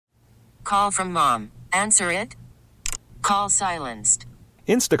call from mom. Answer it. Call silenced.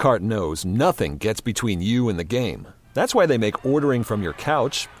 Instacart knows nothing gets between you and the game. That's why they make ordering from your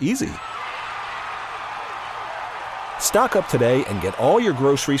couch easy. Stock up today and get all your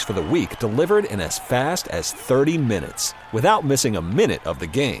groceries for the week delivered in as fast as 30 minutes without missing a minute of the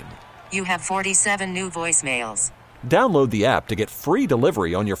game. You have 47 new voicemails. Download the app to get free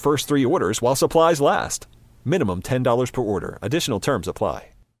delivery on your first 3 orders while supplies last. Minimum $10 per order. Additional terms apply.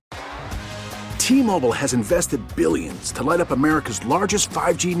 T-Mobile has invested billions to light up America's largest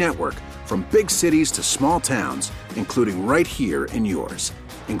 5G network, from big cities to small towns, including right here in yours.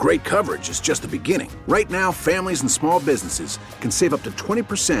 And great coverage is just the beginning. Right now, families and small businesses can save up to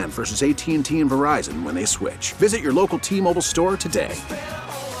 20% versus AT&T and Verizon when they switch. Visit your local T-Mobile store today.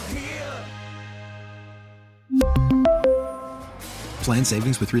 Plan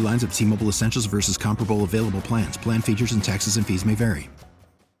savings with 3 lines of T-Mobile Essentials versus comparable available plans. Plan features and taxes and fees may vary.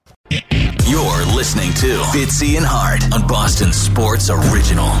 You're listening to Fitzy and Hart on Boston Sports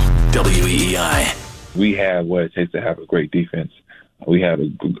Original, WEEI. We have what it takes to have a great defense. We had a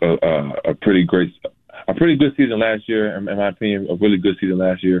pretty good season last year, in my opinion, a really good season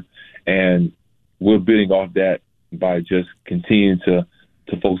last year. And we're building off that by just continuing to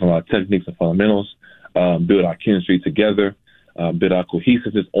focus on our techniques and fundamentals, build our chemistry together, build our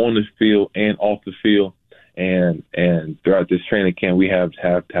cohesiveness on the field and off the field. And throughout this training camp, we have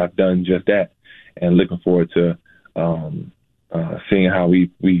done just that, and looking forward to seeing how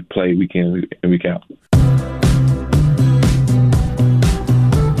we play week in and week out.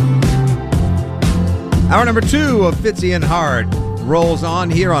 Hour number 2 of Fitzy and Hart rolls on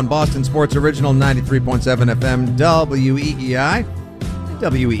here on Boston Sports Original 93.7 FM WEEI.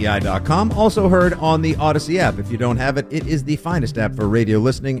 WEEI.com. Also heard on the Odyssey app. If you don't have it, it is the finest app for radio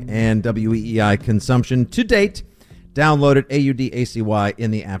listening and WEEI consumption to date. Download it, AUDACY, in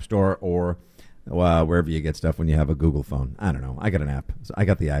the App Store or wherever you get stuff when you have a Google phone. I don't know. I got an app. I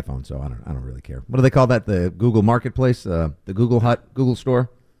got the iPhone, so I don't really care. What do they call that? The Google Marketplace? The Google Hut? Google Store?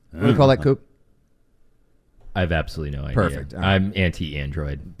 What do you call that, Coop? I have absolutely no idea. Perfect. I'm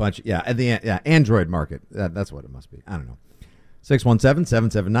anti-Android. Android market. That's what it must be. I don't know.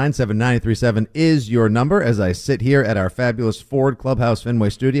 617-779-7937 is your number as I sit here at our fabulous Ford Clubhouse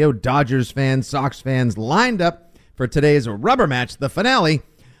Fenway studio. Dodgers fans, Sox fans lined up for today's rubber match, the finale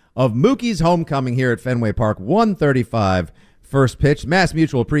of Mookie's homecoming here at Fenway Park. 1:35 first pitch. Mass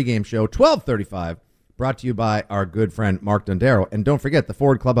Mutual pregame show, 12:35. Brought to you by our good friend Mark Dondero. And don't forget, the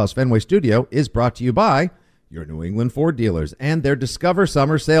Ford Clubhouse Fenway studio is brought to you by your New England Ford dealers and their Discover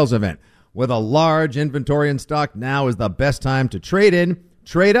Summer Sales event. With a large inventory in stock, now is the best time to trade in,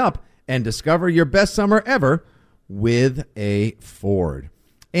 trade up, and discover your best summer ever with a Ford.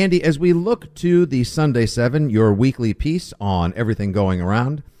 Andy, as we look to the Sunday 7, your weekly piece on everything going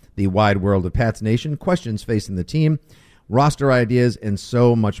around the wide world of Pats Nation, questions facing the team, roster ideas, and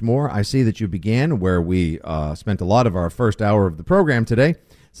so much more, I see that you began where we spent a lot of our first hour of the program today,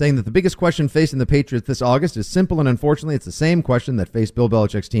 saying that the biggest question facing the Patriots this August is simple, and unfortunately it's the same question that faced Bill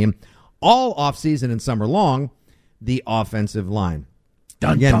Belichick's team all offseason and summer long, the offensive line.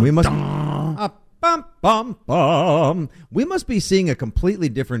 We must be seeing a completely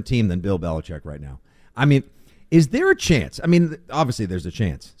different team than Bill Belichick right now. I mean, is there a chance? I mean, obviously there's a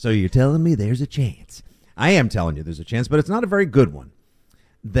chance. So you're telling me there's a chance. I am telling you there's a chance, but it's not a very good one.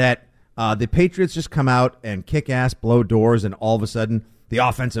 That the Patriots just come out and kick ass, blow doors, and all of a sudden the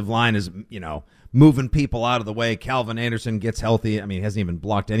offensive line is, moving people out of the way. Calvin Anderson gets healthy. I mean, he hasn't even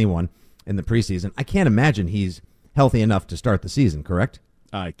blocked anyone in the preseason. I can't imagine he's healthy enough to start the season, correct?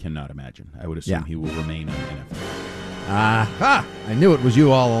 I cannot imagine. I would assume he will remain on the NFL. Aha! I knew it was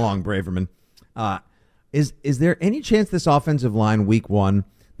you all along, Braverman. Is there any chance this offensive line week 1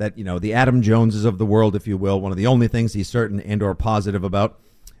 that, the Adam Joneses of the world, if you will, one of the only things he's certain and or positive about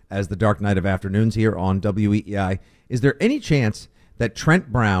as the dark night of afternoons here on WEEI, is there any chance that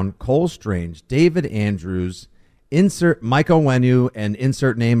Trent Brown, Cole Strange, David Andrews, insert Mike Onwenu and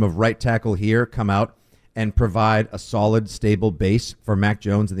insert name of right tackle here, come out and provide a solid, stable base for Mac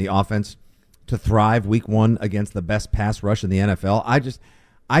Jones and the offense to thrive week 1 against the best pass rush in the NFL? I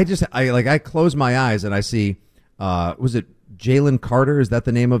close my eyes and I see, was it Jalen Carter? Is that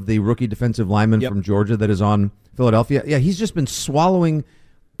the name of the rookie defensive lineman from Georgia that is on Philadelphia? Yeah, he's just been swallowing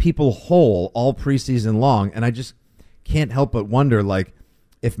people whole all preseason long, and I just can't help but wonder,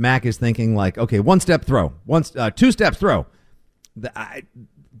 if Mac is thinking okay, 1 step throw, 2 steps throw. I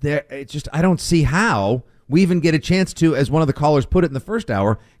don't see how we even get a chance to, as one of the callers put it in the first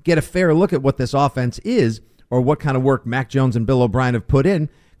hour, get a fair look at what this offense is or what kind of work Mac Jones and Bill O'Brien have put in,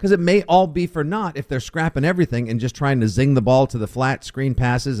 because it may all be for naught if they're scrapping everything and just trying to zing the ball to the flat, screen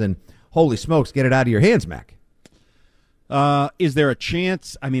passes, and holy smokes, get it out of your hands, Mac. Is there a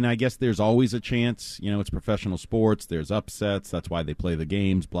chance? I mean, I guess there's always a chance. It's professional sports. There's upsets. That's why they play the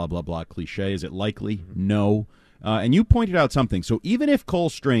games, blah, blah, blah. Cliche. Is it likely? No. And you pointed out something. So even if Cole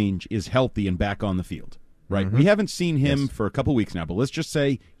Strange is healthy and back on the field, right? We haven't seen him for a couple weeks now, but let's just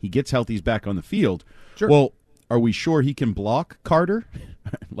say he gets healthy, he's back on the field. Sure. Well, are we sure he can block Carter?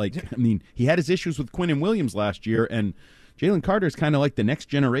 He had his issues with Quinnen Williams last year, and Jalen Carter is kind of like the next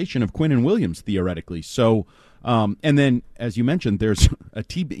generation of Quinnen Williams, theoretically. So, and then, as you mentioned, there's a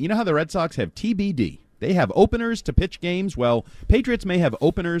TB. You know how the Red Sox have TBD? They have openers to pitch games. Well, Patriots may have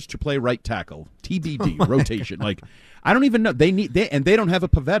openers to play right tackle. TBD, rotation. I don't even know. They don't have a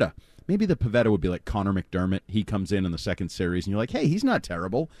Pavetta. Maybe the Pavetta would be like Connor McDermott. He comes in the second series, and you're like, hey, he's not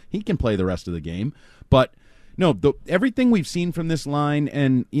terrible. He can play the rest of the game. But no, everything we've seen from this line,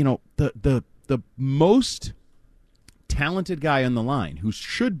 and the most talented guy on the line, who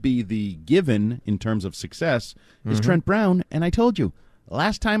should be the given in terms of success, is Trent Brown. And I told you,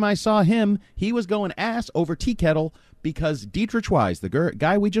 last time I saw him, he was going ass over tea kettle because Dietrich Wise, the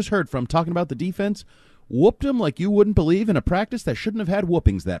guy we just heard from talking about the defense, whooped him like you wouldn't believe in a practice that shouldn't have had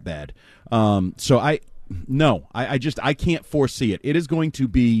whoopings that bad. So I can't foresee it. It is going to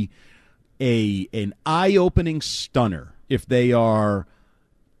be an eye-opening stunner if they are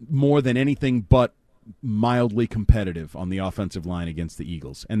more than anything but mildly competitive on the offensive line against the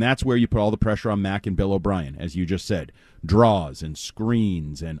Eagles. And that's where you put all the pressure on Mac and Bill O'Brien, as you just said. Draws and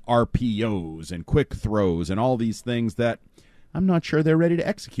screens and RPOs and quick throws and all these things that I'm not sure they're ready to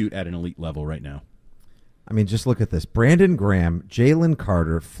execute at an elite level right now. I mean, just look at this. Brandon Graham, Jalen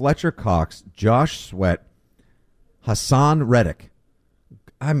Carter, Fletcher Cox, Josh Sweat, Hassan Reddick.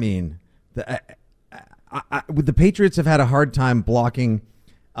 I mean, the Patriots have had a hard time blocking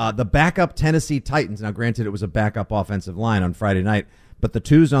the backup Tennessee Titans. Now, granted, it was a backup offensive line on Friday night, but the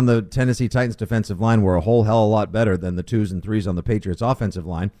twos on the Tennessee Titans defensive line were a whole hell of a lot better than the twos and threes on the Patriots offensive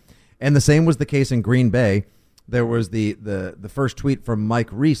line. And the same was the case in Green Bay. There was the first tweet from Mike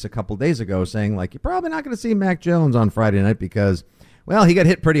Reese a couple days ago saying, you're probably not going to see Mac Jones on Friday night because, well, he got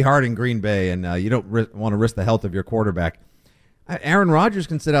hit pretty hard in Green Bay, and you don't want to risk the health of your quarterback. Aaron Rodgers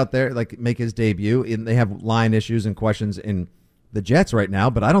can sit out there, make his debut. And they have line issues and questions in the Jets right now,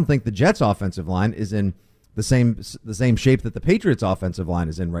 but I don't think the Jets' offensive line is in the same shape that the Patriots' offensive line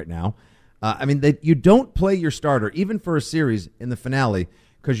is in right now. You don't play your starter, even for a series in the finale,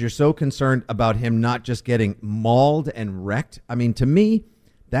 because you're so concerned about him not just getting mauled and wrecked. I mean, to me,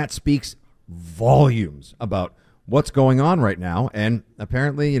 that speaks volumes about what's going on right now. And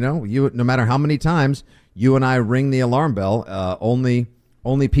apparently, you no matter how many times you and I ring the alarm bell, only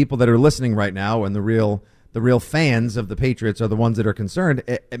people that are listening right now and the real fans of the Patriots are the ones that are concerned.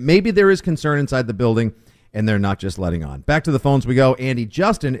 Maybe there is concern inside the building, and they're not just letting on. Back to the phones we go. Andy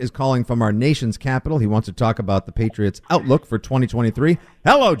Justin is calling from our nation's capital. He wants to talk about the Patriots' outlook for 2023.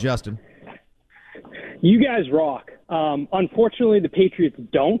 Hello, Justin. You guys rock. Unfortunately, the Patriots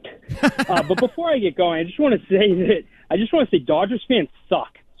don't. But before I get going, I just want to say Dodgers fans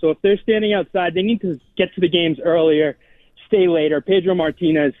suck. So if they're standing outside, they need to get to the games earlier, stay later. Pedro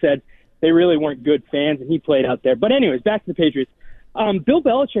Martinez said they really weren't good fans, and he played out there. But anyways, back to the Patriots. Bill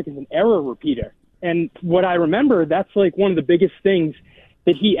Belichick is an error repeater. And what I remember, that's one of the biggest things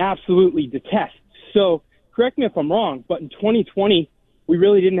that he absolutely detests. So correct me if I'm wrong, but in 2020, we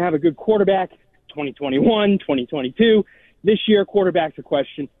really didn't have a good quarterback. 2021, 2022, this year, quarterback's a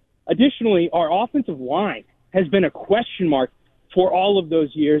question. Additionally, our offensive line has been a question mark for all of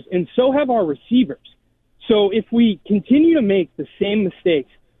those years, and so have our receivers. So if we continue to make the same mistakes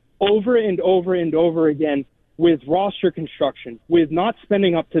over and over and over again with roster construction, with not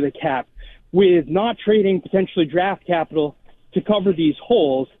spending up to the cap, with not trading potentially draft capital to cover these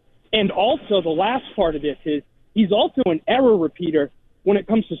holes, and also the last part of this is he's also an error repeater when it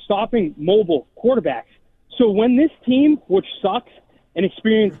comes to stopping mobile quarterbacks. So when this team, which sucks and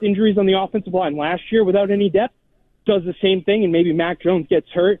experienced injuries on the offensive line last year without any depth, does the same thing and maybe Mac Jones gets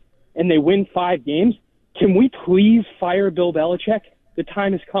hurt and they win 5 games, can we please fire Bill Belichick? The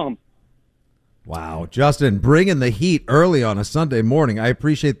time has come. Wow, Justin, bringing the heat early on a Sunday morning. I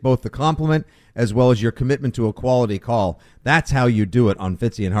appreciate both the compliment as well as your commitment to a quality call. That's how you do it on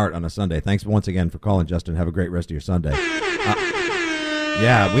Fitzy and Hart on a Sunday. Thanks once again for calling, Justin. Have a great rest of your Sunday.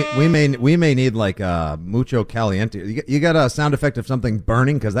 We may need mucho caliente. You got a sound effect of something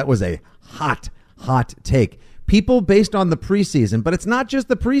burning, because that was a hot take. People based on the preseason, but it's not just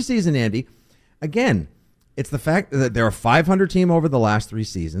the preseason, Andy. Again, it's the fact that they're a 500 team over the last 3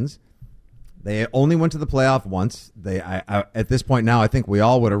 seasons. They only went to the playoff once. At this point now, I think we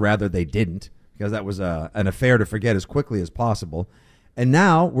all would have rather they didn't, because that was an affair to forget as quickly as possible. And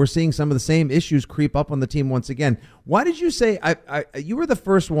now we're seeing some of the same issues creep up on the team once again. Why did you say you were the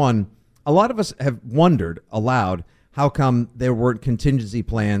first one? A lot of us have wondered aloud how come there weren't contingency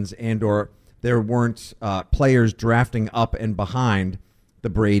plans and or there weren't players drafting up and behind the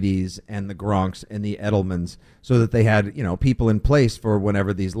Bradys and the Gronks and the Edelmans so that they had, people in place for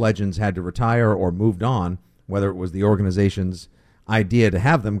whenever these legends had to retire or moved on, whether it was the organization's idea to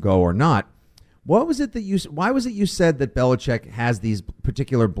have them go or not. Why was it you said that Belichick has these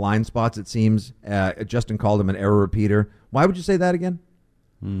particular blind spots, it seems? Justin called him an error repeater. Why would you say that again?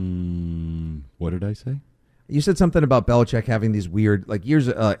 What did I say? You said something about Belichick having these weird,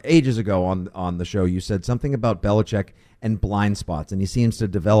 ages ago on the show, you said something about Belichick and blind spots, and he seems to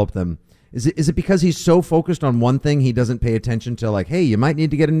develop them. Is it because he's so focused on one thing he doesn't pay attention to, hey, you might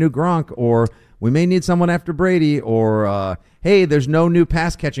need to get a new Gronk, or we may need someone after Brady, or, hey, there's no new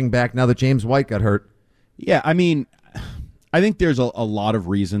pass catching back now that James White got hurt? Yeah, I mean, I think there's a lot of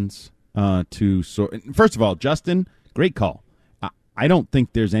reasons to sort. First of all, Justin, great call. I don't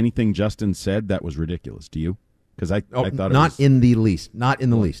think there's anything Justin said that was ridiculous. Do you? Because I thought it was not in the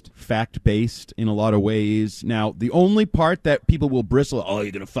least. Fact-based in a lot of ways. Now, the only part that people will bristle,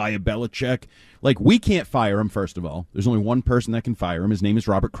 you're going to fire Belichick. We can't fire him, first of all. There's only one person that can fire him. His name is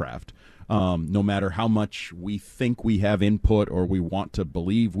Robert Kraft. No matter how much we think we have input or we want to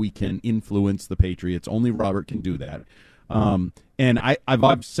believe we can influence the Patriots, only Robert can do that. And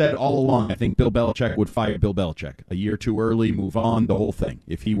I've said all along, I think Bill Belichick would fire Bill Belichick a year too early, move on, the whole thing.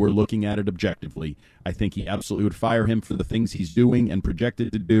 If he were looking at it objectively, I think he absolutely would fire him for the things he's doing and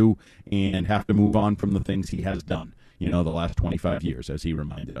projected to do and have to move on from the things he has done, the last 25 years, as he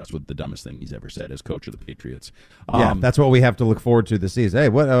reminded us with the dumbest thing he's ever said as coach of the Patriots. That's what we have to look forward to this season. Hey,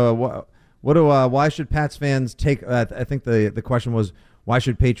 why should Pats fans take, I think the question was, why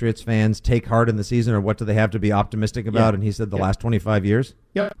should Patriots fans take heart in the season, or what do they have to be optimistic about? Yeah. And he said the last 25 years.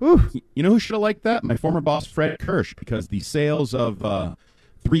 Yeah. You know who should have liked that? My former boss, Fred Kirsch, because the sales of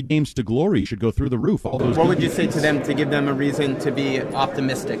 3 games to glory should go through the roof. What would you say to them to give them a reason to be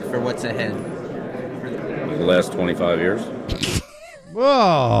optimistic for what's ahead? The last 25 years.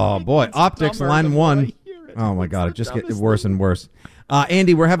 Oh, boy. Optics, line 1. Oh, my God. It just gets worse and worse.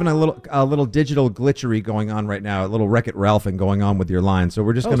 Andy, we're having a little digital glitchery going on right now, a little Wreck-It Ralphing going on with your line. So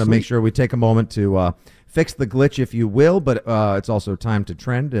we're just going to make sure we take a moment to fix the glitch, if you will. But it's also time to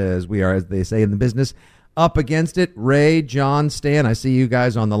trend, as we are, as they say in the business, up against it. Ray, John, Stan, I see you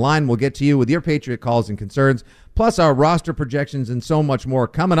guys on the line. We'll get to you with your Patriot calls and concerns, plus our roster projections and so much more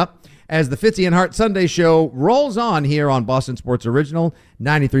coming up as the Fitzy and Hart Sunday Show rolls on here on Boston Sports Original,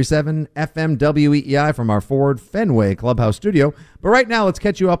 93.7 FM WEEI from our Ford Fenway Clubhouse studio. But right now, let's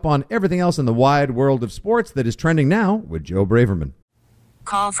catch you up on everything else in the wide world of sports that is trending now with Joe Braverman.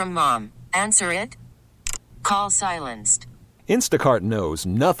 Call from mom. Answer it. Call silenced. Instacart knows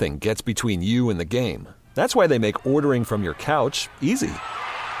nothing gets between you and the game. That's why they make ordering from your couch easy.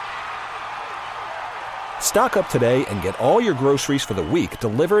 Stock up today and get all your groceries for the week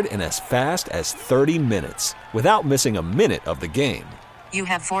delivered in as fast as 30 minutes without missing a minute of the game. You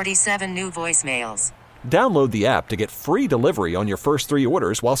have 47 new voicemails. Download the app to get free delivery on your first 3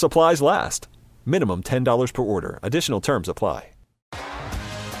 orders while supplies last. Minimum $10 per order. Additional terms apply.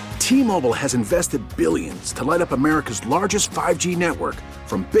 T-Mobile has invested billions to light up America's largest 5G network,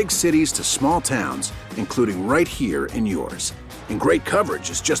 from big cities to small towns, including right here in yours. And great coverage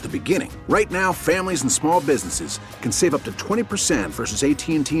is just the beginning. Right now, families and small businesses can save up to 20% versus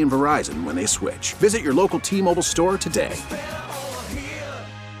AT&T and Verizon when they switch. Visit your local T-Mobile store today.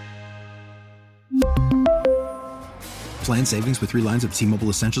 Plan savings with 3 lines of T-Mobile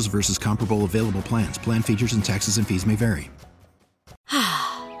Essentials versus comparable available plans. Plan features and taxes and fees may vary.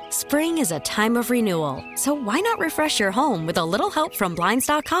 Spring is a time of renewal, so why not refresh your home with a little help from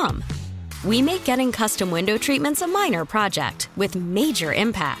Blinds.com? We make getting custom window treatments a minor project with major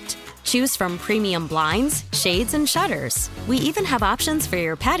impact. Choose from premium blinds, shades, and shutters. We even have options for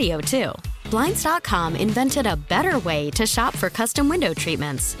your patio, too. Blinds.com invented a better way to shop for custom window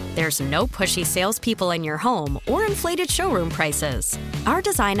treatments. There's no pushy salespeople in your home or inflated showroom prices. Our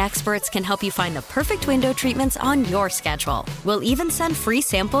design experts can help you find the perfect window treatments on your schedule. We'll even send free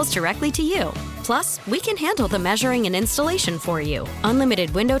samples directly to you. Plus, we can handle the measuring and installation for you.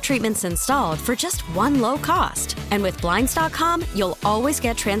 Unlimited window treatments installed for just one low cost. And with Blinds.com, you'll always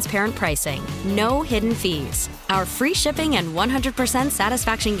get transparent pricing. No hidden fees. Our free shipping and 100%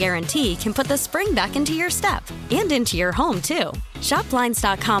 satisfaction guarantee can put the spring back into your step and into your home, too. Shop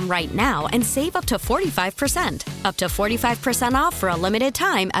Blinds.com right now and save up to 45%. Up to 45% off for a limited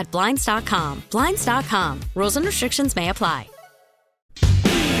time at Blinds.com. Blinds.com. Rules and restrictions may apply.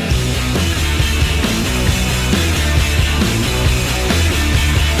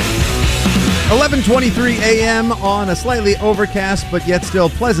 11:23 a.m. on a slightly overcast but yet still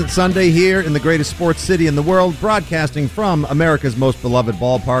pleasant Sunday here in the greatest sports city in the world, broadcasting from America's most beloved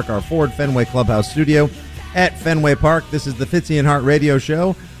ballpark, our Ford Fenway Clubhouse studio at Fenway Park. This is the Fitzy and Hart radio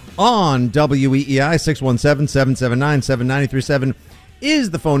show on WEEI. 617-779-7937 is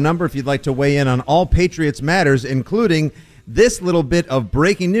the phone number if you'd like to weigh in on all Patriots matters, including this little bit of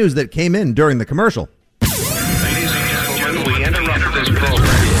breaking news that came in during the commercial. Ladies and gentlemen, we interrupt this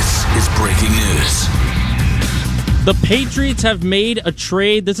program. This is breaking news. The Patriots have made a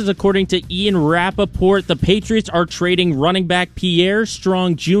trade. This is according to Ian Rappaport. The Patriots are trading running back Pierre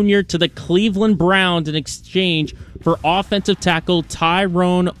Strong Jr. to the Cleveland Browns in exchange for offensive tackle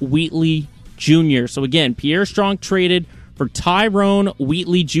Tyrone Wheatley Jr. So again, Pierre Strong traded for Tyrone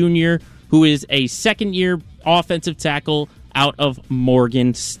Wheatley Jr., who is a second-year offensive tackle out of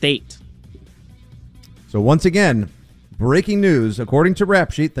Morgan State. So once again, breaking news, according to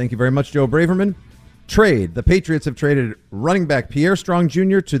Rap Sheet, thank you very much, Joe Braverman, trade. The Patriots have traded running back Pierre Strong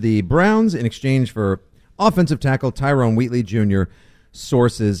Jr. to the Browns in exchange for offensive tackle Tyrone Wheatley Jr.,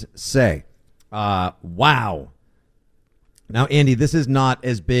 sources say. Wow. Now, Andy, this is not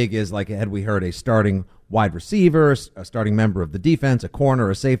as big as, like, had we heard a starting wide receiver, a starting member of the defense, a corner,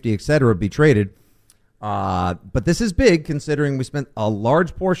 a safety, etc., be traded. But this is big considering we spent a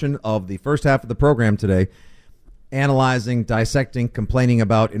large portion of the first half of the program today analyzing, dissecting, complaining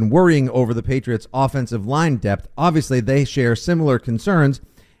about, and worrying over the Patriots' offensive line depth. Obviously, they share similar concerns,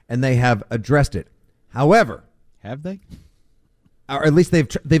 and they have addressed it. However, have they? Or at least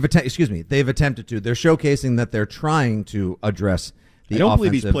they've attempted to. They're showcasing that they're trying to address the offensive. I don't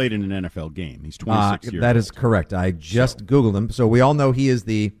believe he's played in an NFL game. He's 26 years old. That is correct. I just Googled him. So we all know he is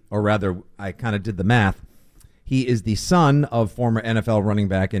or rather, I kind of did the math. He is the son of former NFL running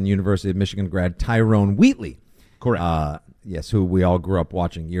back and University of Michigan grad Tyrone Wheatley. Correct. Yes, who we all grew up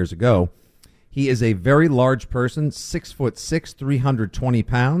watching years ago. He is a very large person, 6'6", 320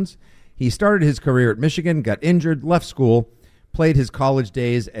 pounds. He started his career at Michigan, got injured, left school, played his college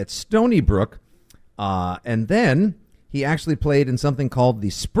days at Stony Brook, and then he actually played in something called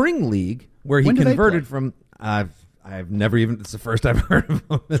the Spring League, where he converted from. I've never even. It's the first I've heard of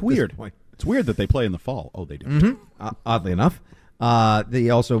him. It's weird. It's weird that they play in the fall. Oh, they do. Mm-hmm. Oddly enough, he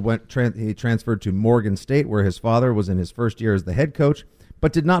also he transferred to Morgan State, where his father was in his first year as the head coach,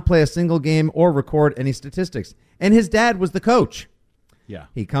 but did not play a single game or record any statistics. And his dad was the coach. Yeah,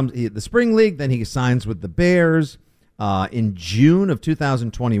 he comes the Spring League. Then he signs with the Bears in June of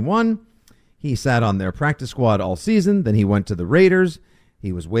 2021. He sat on their practice squad all season. Then he went to the Raiders.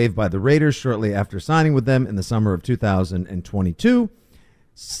 He was waived by the Raiders shortly after signing with them in the summer of 2022.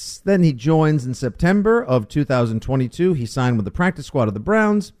 Then he joins in September of 2022. He signed with the practice squad of the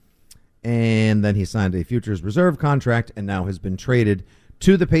Browns. And then he signed a futures reserve contract and now has been traded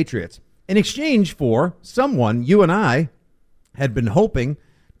to the Patriots in exchange for someone you and I had been hoping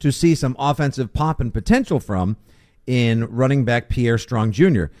to see some offensive pop and potential from in running back Pierre Strong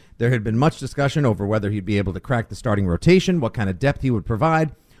Jr. There had been much discussion over whether he'd be able to crack the starting rotation, what kind of depth he would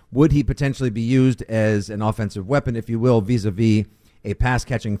provide. Would he potentially be used as an offensive weapon, if you will, vis-a-vis a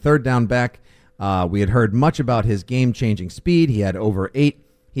pass-catching third down back? We had heard much about his game-changing speed. He had eight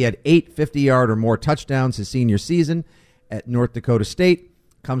 50-yard or more touchdowns his senior season at North Dakota State.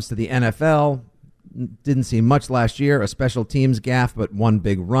 Comes to the NFL. Didn't see much last year, a special teams gaffe, but one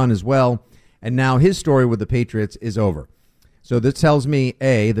big run as well. And now his story with the Patriots is over. So this tells me,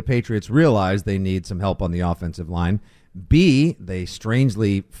 A, the Patriots realize they need some help on the offensive line. B, they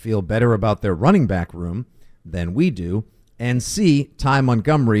strangely feel better about their running back room than we do. And C, Ty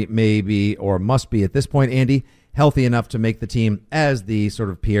Montgomery may be, or must be at this point, Andy, healthy enough to make the team as the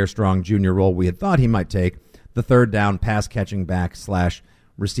sort of Pierre Strong Jr. role we had thought he might take, the third down pass-catching back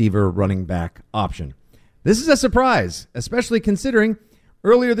 / receiver running back option. This is a surprise, especially considering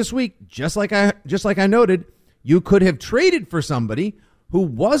earlier this week, just like I noted, you could have traded for somebody who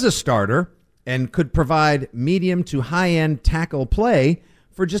was a starter and could provide medium to high-end tackle play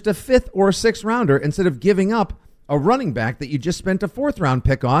for just a 5th or 6th rounder instead of giving up a running back that you just spent a 4th-round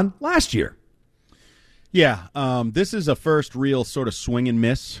pick on last year. Yeah, this is a first real sort of swing and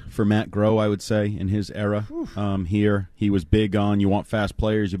miss for Matt Groh, I would say, in his era here. He was big on, you want fast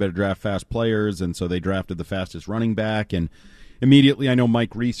players, you better draft fast players, and so they drafted the fastest running back, and immediately, I know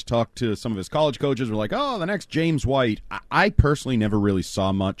Mike Reese talked to some of his college coaches, were like, oh, the next James White. I personally never really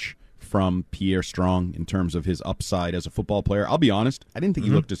saw much from Pierre Strong in terms of his upside as a football player. I'll be honest, I didn't think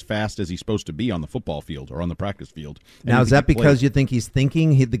he looked as fast as he's supposed to be on the football field or on the practice field. Now, is that because you think he's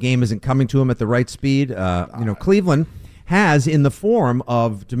thinking the game isn't coming to him at the right speed? Cleveland has, in the form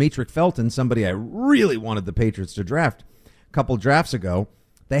of Demetric Felton, somebody I really wanted the Patriots to draft a couple drafts ago,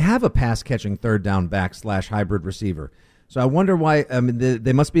 they have a pass-catching third down back / hybrid receiver. So I wonder why. I mean,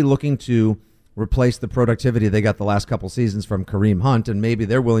 they must be looking to replace the productivity they got the last couple seasons from Kareem Hunt, and maybe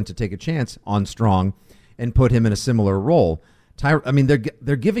they're willing to take a chance on Strong and put him in a similar role. I mean,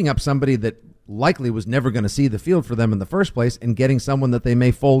 they're giving up somebody that likely was never going to see the field for them in the first place, and getting someone that they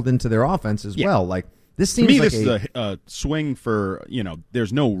may fold into their offense as well. Like this seems to me, like this is a swing for,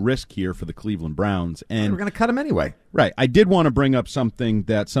 there's no risk here for the Cleveland Browns, and we're going to cut him anyway. Right. I did want to bring up something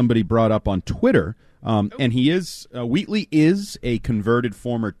that somebody brought up on Twitter, and he is Wheatley is a converted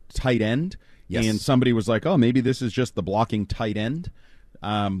former tight end. Yes. And somebody was like, "Oh, maybe this is just the blocking tight end."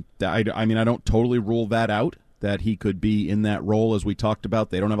 I mean, I don't totally rule that out, that he could be in that role as we talked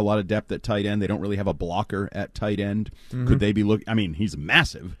about. They don't have a lot of depth at tight end. They don't really have a blocker at tight end. Mm-hmm. Could they be looking? I mean, he's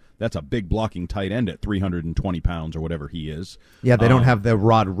massive. That's a big blocking tight end at 320 pounds or whatever he is. Yeah, they don't have the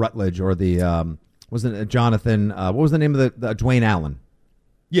Rod Rutledge or the wasn't it Jonathan? What was the name of the Dwayne Allen?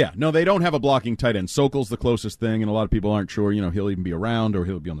 Yeah, no, they don't have a blocking tight end. Sokol's the closest thing, and a lot of people aren't sure, he'll even be around or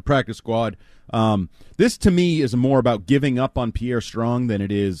he'll be on the practice squad. This, to me, is more about giving up on Pierre Strong than it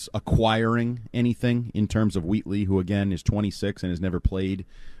is acquiring anything in terms of Wheatley, who, again, is 26 and has never played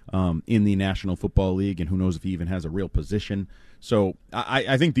in the National Football League, and who knows if he even has a real position. So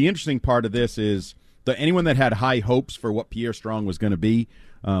I think the interesting part of this is that anyone that had high hopes for what Pierre Strong was going to be,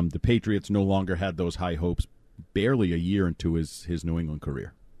 the Patriots no longer had those high hopes barely a year into his New England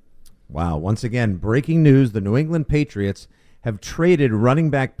career. Wow. Once again, breaking news, the New England Patriots have traded running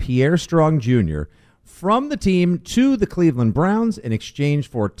back Pierre Strong Jr. from the team to the Cleveland Browns in exchange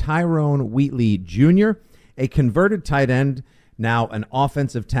for Tyrone Wheatley Jr., a converted tight end, now an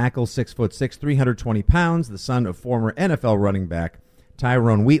offensive tackle, 6'6", 320 pounds, the son of former NFL running back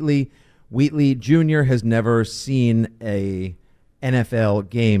Tyrone Wheatley. Wheatley Jr. has never seen a NFL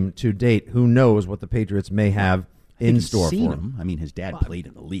game to date. Who knows what the Patriots may have in store for him. I mean, his dad played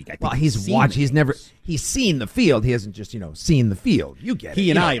in the league. I think he's watched. He's seen the field. He hasn't just seen the field. You get it. He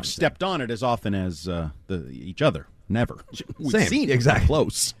and I have stepped on it as often as each other. Never. We've seen it exactly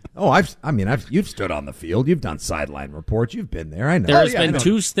close. Oh, you've stood on the field. You've done sideline reports. You've been there. I know. There's been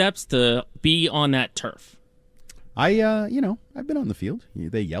 2 steps to be on that turf. I've been on the field.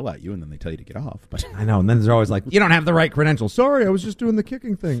 They yell at you and then they tell you to get off. But I know. And then they're always like, "You don't have the right credentials." Sorry, I was just doing the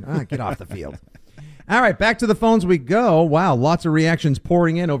kicking thing. Get off the field. All right, back to the phones we go. Wow, lots of reactions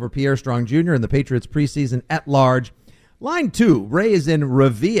pouring in over Pierre Strong Jr. and the Patriots preseason at large. Line 2, Ray is in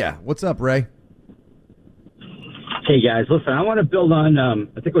Revere. What's up, Ray? Hey, guys. Listen, I want to build on, I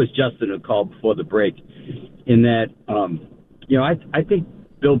think it was Justin who called before the break, in that, I think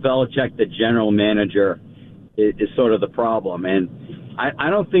Bill Belichick, the general manager, is sort of the problem. And I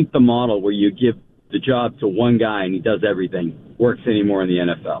don't think the model where you give the job to one guy and he does everything works anymore in the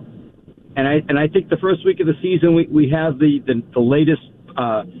NFL. And I think the first week of the season we have the latest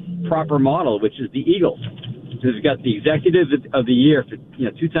proper model, which is the Eagles. They've got the executive of the year for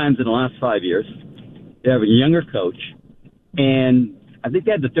 2 times in the last 5 years. They have a younger coach, and I think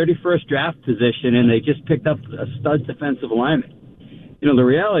they had the 31st draft position, and they just picked up a stud defensive lineman. The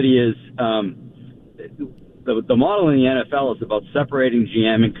reality is the model in the NFL is about separating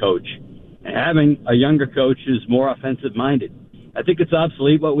GM and coach and having a younger coach who's more offensive minded. I think it's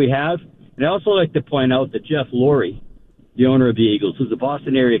obsolete what we have. And I also like to point out that Jeff Lurie, the owner of the Eagles, who's a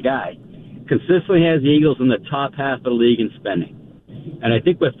Boston area guy, consistently has the Eagles in the top half of the league in spending. And I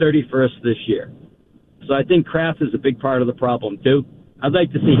think we're 31st this year. So I think Kraft is a big part of the problem, too. I'd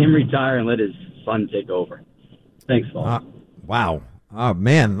like to see him retire and let his son take over. Thanks, folks. Wow. Oh,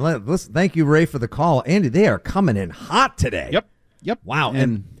 man. Listen, thank you, Ray, for the call. Andy, they are coming in hot today. Yep. Wow.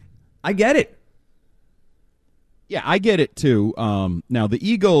 And I get it. Yeah, I get it, too. Now, the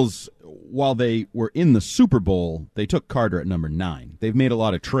Eagles, while they were in the Super Bowl, they took Carter at number 9. They've made a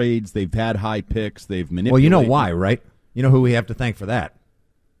lot of trades. They've had high picks. They've manipulated. Well, you know why, right? You know who we have to thank for that?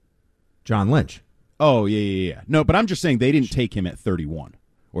 John Lynch. Oh, yeah. No, but I'm just saying they didn't take him at 31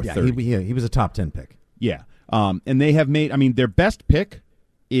 or 30. He was a top 10 pick. Yeah. And they have made, their best pick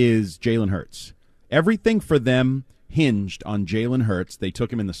is Jalen Hurts. Everything for them hinged on Jalen Hurts. They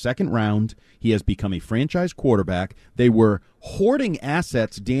took him in the 2nd round. He has become a franchise quarterback. They were hoarding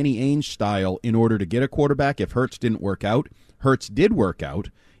assets Danny Ainge style in order to get a quarterback if Hurts didn't work out. Hurts did work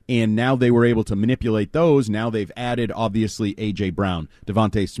out, and now they were able to manipulate those. Now they've added, obviously, A.J. Brown,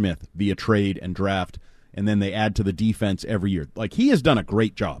 Devontae Smith via trade and draft, and then they add to the defense every year. Like, he has done a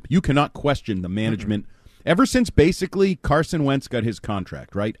great job. You cannot question the management. Ever since basically Carson Wentz got his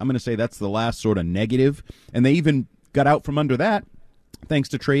contract, right? I'm going to say that's the last sort of negative, and they even got out from under that thanks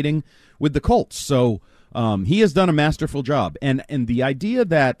to trading with the Colts. So he has done a masterful job. And the idea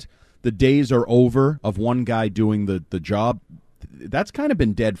that the days are over of one guy doing the job, that's kind of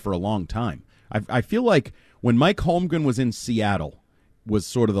been dead for a long time. I feel like when Mike Holmgren was in Seattle was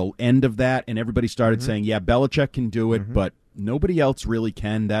sort of the end of that, and everybody started saying, yeah, Belichick can do it, but nobody else really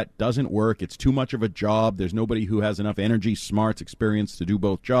can. That doesn't work. It's too much of a job. There's nobody who has enough energy, smarts, experience to do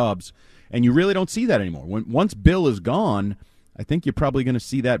both jobs, and you really don't see that anymore. Once Bill is gone, I think you're probably going to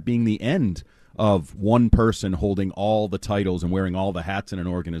see that being the end of one person holding all the titles and wearing all the hats in an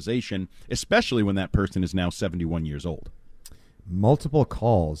organization, especially when that person is now 71 years old. Multiple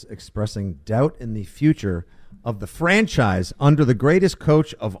calls expressing doubt in the future of the franchise under the greatest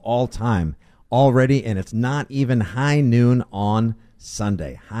coach of all time already, and it's not even high noon on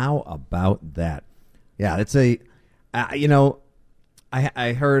Sunday. How about that? Yeah, it's a,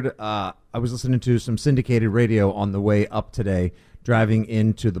 I heard, I was listening to some syndicated radio on the way up today, driving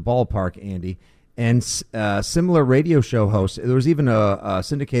into the ballpark, Andy, and similar radio show hosts. There was even a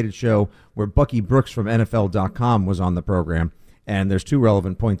syndicated show where Bucky Brooks from NFL.com was on the program, and there's two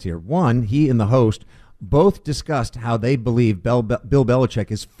relevant points here. One, he and the host both discussed how they believe Bill Belichick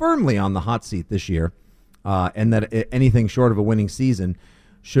is firmly on the hot seat this year, and that anything short of a winning season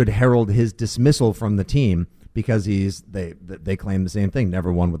should herald his dismissal from the team because they claim the same thing,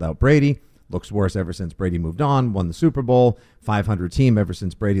 never won without Brady, looks worse ever since Brady moved on, won the Super Bowl, 500 team ever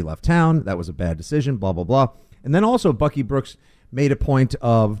since Brady left town, that was a bad decision, blah, blah, blah. And then also Bucky Brooks made a point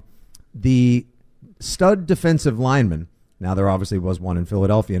of the stud defensive lineman. Now, there obviously was one in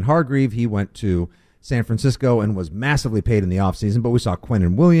Philadelphia, and Hargreave, he went to San Francisco and was massively paid in the offseason, but we saw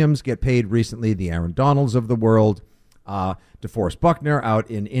Quinnen Williams get paid recently, the Aaron Donalds of the world, DeForest Buckner out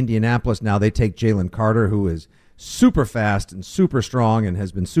in Indianapolis. Now they take Jalen Carter, who is super fast and super strong and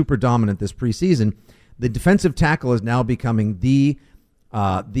has been super dominant this preseason. The defensive tackle is now becoming the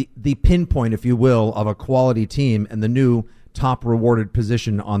pinpoint, if you will, of a quality team and the new top rewarded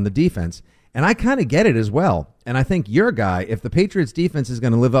position on the defense. And I kind of get it as well. And I think your guy, if the Patriots defense is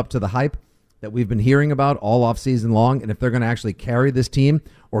going to live up to the hype that we've been hearing about all offseason long, and if they're going to actually carry this team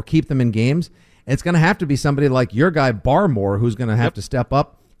or keep them in games, it's going to have to be somebody like your guy Barmore who's going to have to step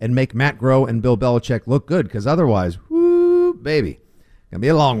up and make Matt Groh and Bill Belichick look good, because otherwise, whoo, baby, going to be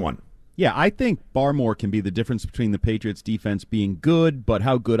a long one. Yeah, I think Barmore can be the difference between the Patriots defense being good, but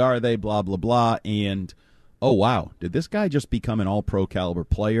how good are they, blah, blah, blah, and oh, wow, did this guy just become an all-pro caliber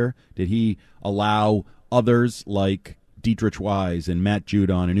player? Did he allow others like Dietrich Wise and Matt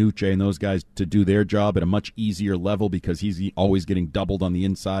Judon and Uche and those guys to do their job at a much easier level because he's always getting doubled on the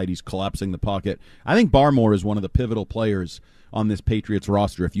inside? He's collapsing the pocket. I think Barmore is one of the pivotal players on this Patriots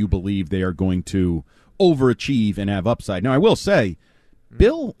roster if you believe they are going to overachieve and have upside. Now, I will say,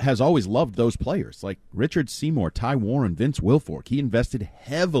 Bill has always loved those players, like Richard Seymour, Ty Warren, Vince Wilfork. He invested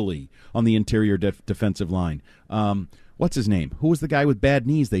heavily on the interior defensive line. What's his name? Who was the guy with bad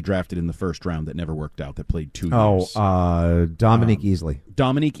knees they drafted in the first round that never worked out, that played 2 years? Dominique Easley.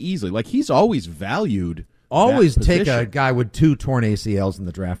 Dominique Easley. Like, he's always valued Always that take position. a guy with 2 torn ACLs in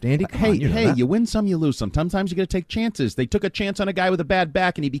the draft, Andy. Come on, You win some, you lose some. Sometimes you got to take chances. They took a chance on a guy with a bad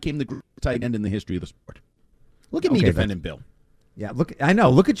back, and he became the greatest tight end in the history of the sport. Look at me defending Bill. Yeah, look. I know.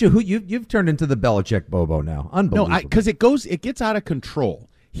 Look at you. You've turned into the Belichick Bobo now. Unbelievable. No, because it gets out of control.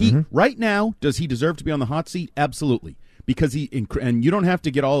 Right now, does he deserve to be on the hot seat? Absolutely. Because and you don't have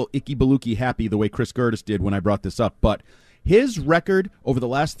to get all icky baluki happy the way Chris Curtis did when I brought this up, but his record over the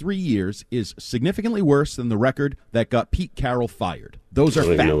last 3 years is significantly worse than the record that got Pete Carroll fired. Those are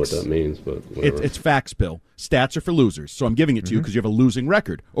facts. I don't even know what that means, but whatever. It's facts, Bill. Stats are for losers. So I'm giving it to you because you have a losing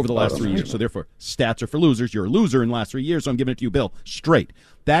record over the last 3 years. So therefore, stats are for losers. You're a loser in the last 3 years, so I'm giving it to you, Bill. Straight.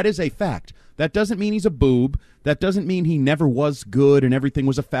 That is a fact. That doesn't mean he's a boob. That doesn't mean he never was good and everything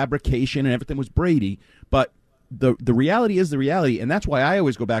was a fabrication and everything was Brady. But the reality is the reality, and that's why I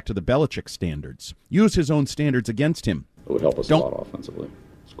always go back to the Belichick standards. Use his own standards against him. It would help us a lot offensively,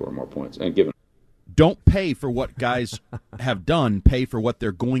 score more points. And given don't pay for what guys have done, pay for what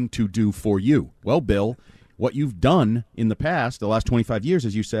they're going to do for you. Well, Bill, what you've done in the past, the last 25 years,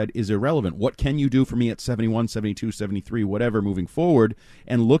 as you said, is irrelevant. What can you do for me at 71, 72, 73, whatever, moving forward,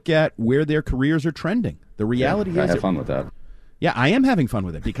 and look at where their careers are trending. The reality is... I have fun with that. Yeah, I am having fun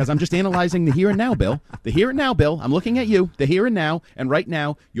with it because I'm just analyzing the here and now, Bill. The here and now, Bill. I'm looking at you, the here and now, and right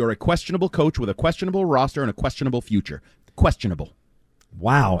now, you're a questionable coach with a questionable roster and a questionable future. Questionable.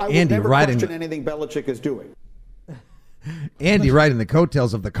 Wow, I will Andy, never right question anything Belichick is doing. Andy, right in the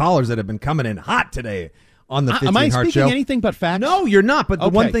coattails of the callers that have been coming in hot today on the Fitzy Am I and Hart speaking show. anything but facts? No, you're not. But the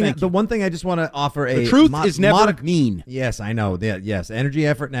Okay, one thing I just want to offer the truth is never mean. Yes, I know. Yes, energy,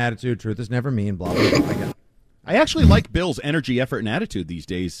 effort, and attitude. Truth is never mean. Blah blah blah. I actually like Bill's energy, effort, and attitude these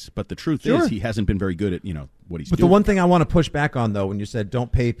days, but the truth Sure. is he hasn't been very good at, what he's But doing. the one thing I want to push back on, though, when you said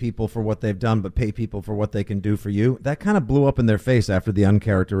don't pay people for what they've done, but pay people for what they can do for you, that kind of blew up in their face after the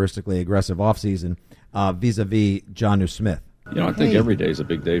uncharacteristically aggressive offseason vis-a-vis Jonnu Smith. I think every day is a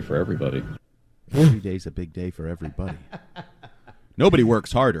big day for everybody. Every day's a big day for everybody. Nobody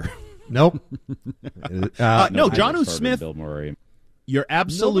works harder. Nope. No, Jonnu Smith. Bill Murray. You're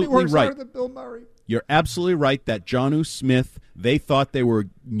absolutely Nobody works right. harder than Bill Murray. You're absolutely right that Jonnu Smith, they thought they were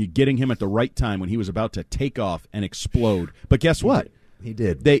getting him at the right time when he was about to take off and explode. But guess what? He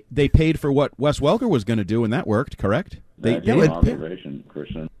did. They paid for what Wes Welker was going to do, and that worked, correct? That's an observation,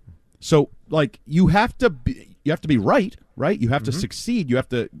 Christian. So, you have to be right? You have to succeed. You have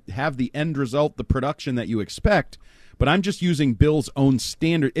to have the end result, the production that you expect. But I'm just using Bill's own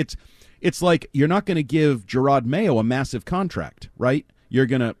standard. It's like you're not going to give Gerard Mayo a massive contract, right? You're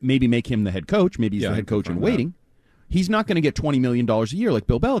going to maybe make him the head coach. Maybe he's the head coach in waiting. He's not going to get $20 million a year like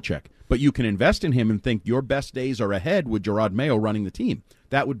Bill Belichick. But you can invest in him and think your best days are ahead with Gerard Mayo running the team.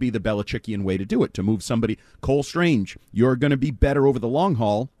 That would be the Belichickian way to do it, to move somebody. Cole Strange, you're going to be better over the long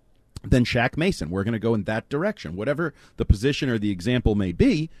haul than Shaq Mason. We're going to go in that direction, whatever the position or the example may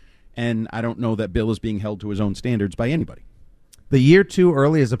be. And I don't know that Bill is being held to his own standards by anybody. The year too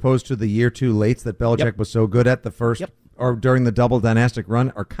early as opposed to the year too lates that Belichick was so good at the first or during the double dynastic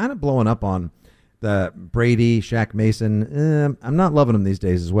run are kind of blowing up on the Brady, Shaq Mason. I'm not loving him these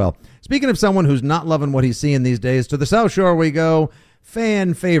days as well. Speaking of someone who's not loving what he's seeing these days, to the South Shore we go.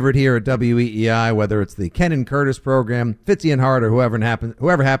 Fan favorite here at WEEI, whether it's the Ken and Curtis program, Fitzy and Hart, or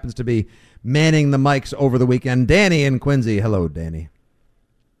whoever happens to be manning the mics over the weekend. Danny and Quincy. Hello, Danny.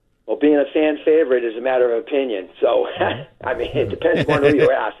 Well, being a fan favorite is a matter of opinion. So, I mean, it depends on who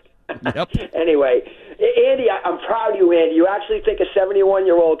you ask. Anyway, Andy, I'm proud of you, Andy. You actually think a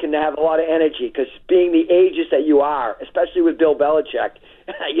 71-year-old can have a lot of energy because being the ages that you are, especially with Bill Belichick,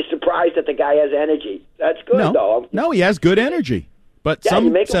 you're surprised that the guy has energy. That's good, though. No, he has good energy. But some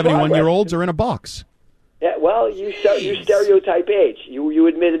 71-year-olds are in a box. Yeah, well, you stereotype age. You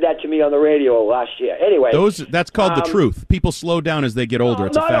admitted that to me on the radio last year. Anyway, that's called the truth. People slow down as they get older.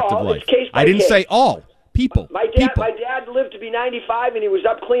 It's a fact of life. It's case by I didn't case. say all people. My dad lived to be 95, and he was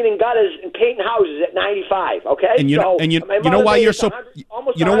up cleaning gutters and painting houses at 95. Okay, And you know why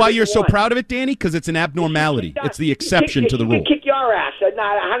you're so proud of it, Danny? Because it's an abnormality. It's the exception to the rule. He could kick your ass at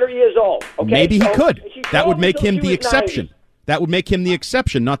 100 years old. Okay? Maybe he could. She That would told make me him till the she was exception. 90. That would make him the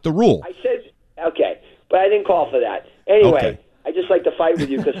exception, not the rule. I said okay, but I didn't call for that. Anyway. Okay. I just like to fight with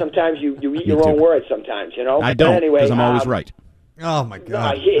you because sometimes you eat your own words. Sometimes I don't, because I'm always right. Oh my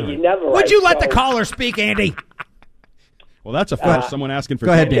God! No, you're never right. Would you let the caller speak, Andy? Well, that's a first. Someone asking for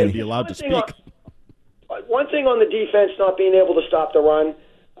go ahead, Danny to Danny. be allowed to speak. One thing on the defense not being able to stop the run,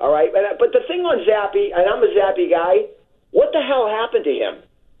 all right? But the thing on Zappe, and I'm a Zappe guy, what the hell happened to him?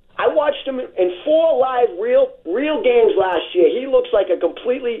 I watched him in 4 live real games last year. He looks like a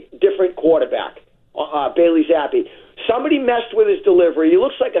completely different quarterback, Bailey Zappe. Somebody messed with his delivery. He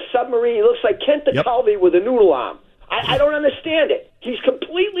looks like a submarine. He looks like Kent the Tully with a noodle arm. I don't understand it. He's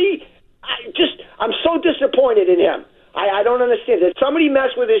completely I'm so disappointed in him. I don't understand. Did somebody mess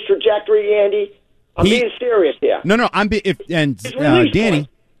with his trajectory, Andy? I'm being serious here. No.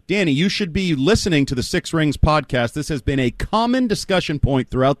 Danny, you should be listening to the Six Rings podcast. This has been a common discussion point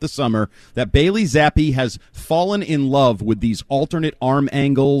throughout the summer that Bailey Zappe has fallen in love with these alternate arm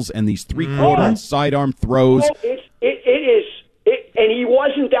angles and these three-quarter and sidearm throws. Well, it is, and he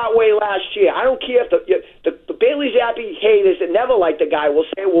wasn't that way last year. I don't care if the Bailey Zappe haters that never liked the guy will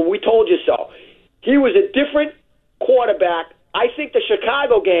say, well, we told you so. He was a different quarterback. I think the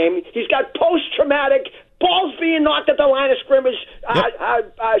Chicago game, he's got post-traumatic balls being knocked at the line of scrimmage,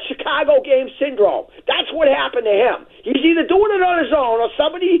 Chicago game syndrome. That's what happened to him. He's either doing it on his own or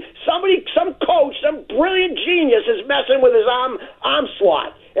some coach, some brilliant genius is messing with his arm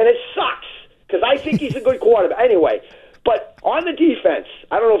slot. And it sucks because I think he's a good quarterback. Anyway, but on the defense,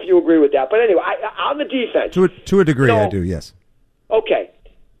 I don't know if you agree with that, but anyway, on the defense. To a degree, I do, yes. Okay.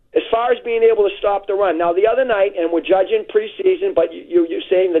 As far as being able to stop the run. Now, the other night, and we're judging preseason, but you're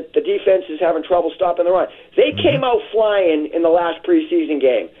saying that the defense is having trouble stopping the run. They came out flying in the last preseason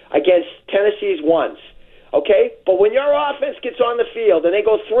game against Tennessee's ones, okay? But when your offense gets on the field and they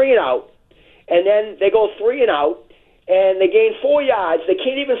go 3 and out, and then they go 3 and out, and they gain 4 yards, they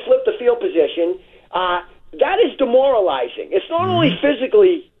can't even flip the field position, that is demoralizing. It's not only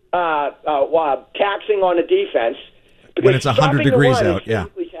physically taxing on the defense, when it's 100 degrees out,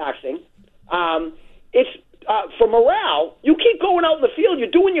 taxing. It's for morale. You keep going out in the field. You're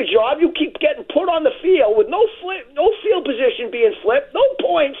doing your job. You keep getting put on the field with no field position being flipped, no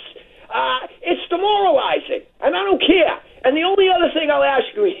points. It's demoralizing.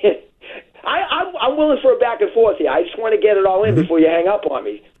 forth here. I just want to get it all in before you hang up on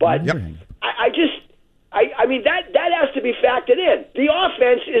me. But I mean, that has to be factored in. The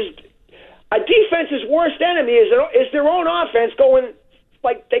offense is a defense's worst enemy is their own offense going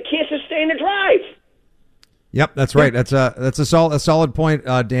like they can't sustain a drive. Yep, that's right. That's a solid point,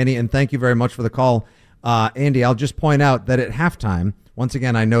 Danny, and thank you very much for the call. Andy, I'll just point out that at halftime, once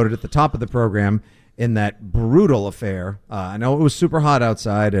again, I noted at the top of the program in that brutal affair, I know it was super hot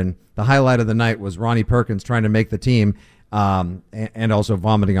outside, and the highlight of the night was Ronnie Perkins trying to make the team and also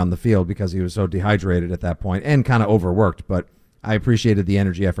vomiting on the field because he was so dehydrated at that point and kind of overworked, but I appreciated the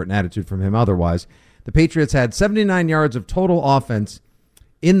energy, effort, and attitude from him otherwise. The Patriots had 79 yards of total offense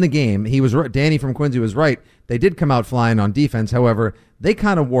in the game. Danny from Quincy was right. They did come out flying on defense. However, they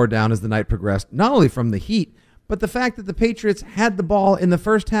kind of wore down as the night progressed, not only from the heat, but the fact that the Patriots had the ball in the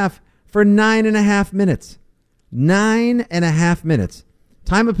first half for 9.5 minutes. 9.5 minutes.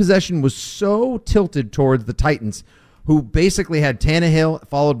 Time of possession was so tilted towards the Titans, who basically had Tannehill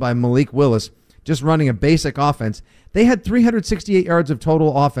followed by Malik Willis just running a basic offense. They had 368 yards of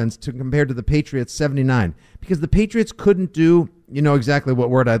total offense compared to the Patriots' 79 because the Patriots couldn't do, you know exactly what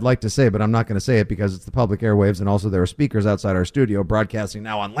word I'd like to say, but I'm not going to say it because it's the public airwaves and also there are speakers outside our studio broadcasting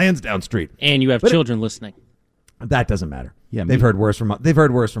now on Lansdowne Street. And you have children listening. That doesn't matter. Yeah, they've heard worse from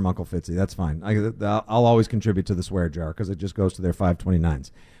Uncle Fitzy. That's fine. I'll always contribute to the swear jar because it just goes to their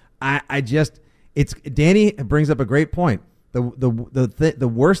 529s. Danny brings up a great point.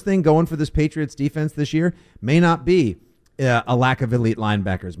 The worst thing going for this Patriots defense this year may not be a lack of elite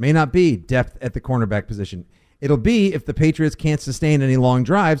linebackers, may not be depth at the cornerback position. It'll be if the Patriots can't sustain any long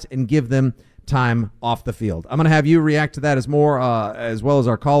drives and give them time off the field. I'm going to have you react to that as well as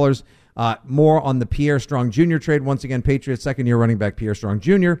our callers. More on the Pierre Strong Jr. trade. Once again, Patriots second-year running back Pierre Strong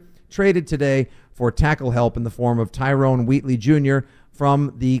Jr. traded today for tackle help in the form of Tyrone Wheatley Jr.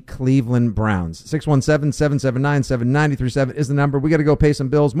 from the Cleveland Browns. 617-779-7937 is the number. We got to go pay some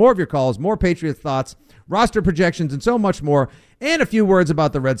bills. More of your calls, more Patriots thoughts, roster projections, and so much more, and a few words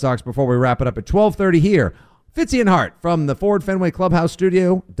about the Red Sox before we wrap it up at 12:30 here. Fitzy and Hart from the Ford Fenway Clubhouse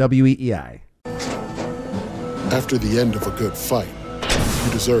Studio, WEEI. After the end of a good fight,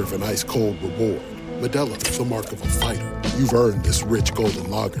 you deserve an ice-cold reward. Modelo, the mark of a fighter. You've earned this rich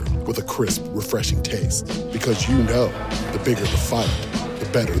golden lager with a crisp, refreshing taste. Because you know, the bigger the fight, the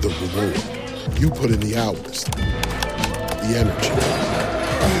better the reward. You put in the hours, the energy,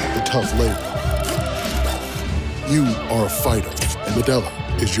 the tough labor. You are a fighter, and Modelo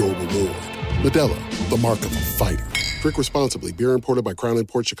is your reward. Modelo, the mark of a fighter. Drink responsibly. Beer imported by Crown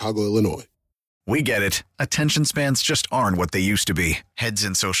Imports, Chicago, Illinois. We get it. Attention spans just aren't what they used to be. Heads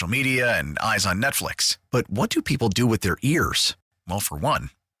in social media and eyes on Netflix. But what do people do with their ears? Well, for one,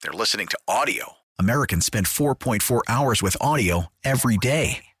 they're listening to audio. Americans spend 4.4 hours with audio every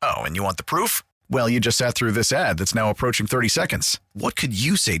day. Oh, and you want the proof? Well, you just sat through this ad that's now approaching 30 seconds. What could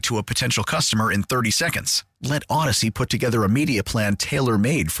you say to a potential customer in 30 seconds? Let Odyssey put together a media plan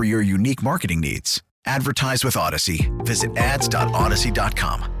tailor-made for your unique marketing needs. Advertise with Odyssey. Visit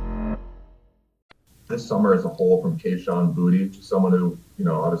ads.odyssey.com. This summer as a whole from Kayshon Boutte, someone who,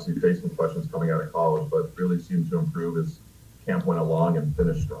 obviously faced some questions coming out of college, but really seemed to improve as camp went along and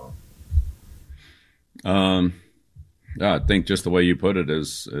finished strong. I think just the way you put it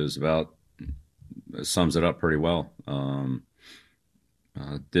sums it up pretty well.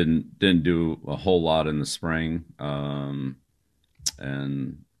 Didn't do a whole lot in the spring, and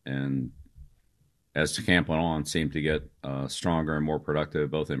as the camp went on, seemed to get stronger and more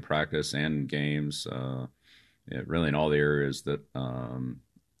productive, both in practice and in games. Really, in all the areas that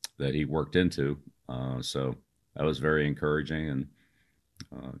he worked into. So that was very encouraging, and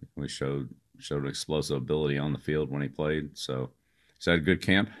we showed explosive ability on the field when he played. So he's had a good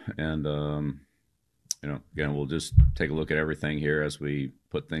camp, and again, we'll just take a look at everything here as we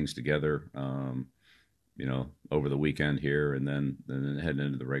put things together. Over the weekend here, and then heading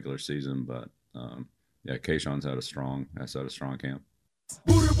into the regular season, but. Kayshon's had a strong camp.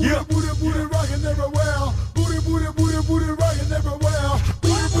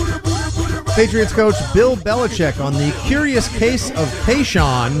 Patriots coach Bill Belichick on the curious case of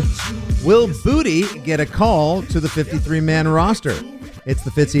Kayshon. Will Boutte get a call to the 53-man roster? It's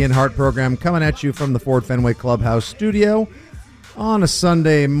the Fitzy and Hart program coming at you from the Ford Fenway Clubhouse studio. On a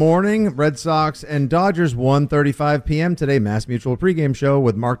Sunday morning, Red Sox and Dodgers, 1:35 p.m. today. Mass Mutual pregame show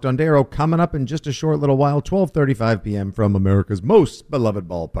with Mark Dondero coming up in just a short little while, 12:35 p.m. from America's most beloved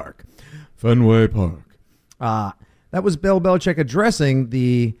ballpark, Fenway Park. That was Bill Belichick addressing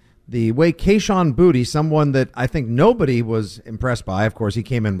the way Kayshon Boutte, someone that I think nobody was impressed by. Of course, he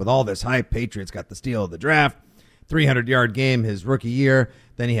came in with all this hype. Patriots got the steal of the draft. 300-yard game his rookie year.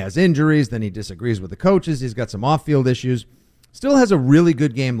 Then he has injuries. Then he disagrees with the coaches. He's got some off-field issues. Still has a really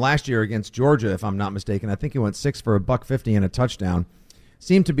good game last year against Georgia, if I'm not mistaken. I think he went 6 for $150 and a touchdown.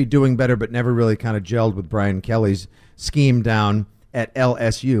 Seemed to be doing better, but never really kind of gelled with Brian Kelly's scheme down at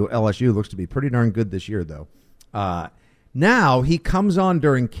LSU. LSU looks to be pretty darn good this year, though. Now he comes on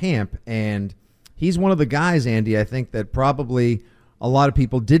during camp, and he's one of the guys, Andy, I think that probably a lot of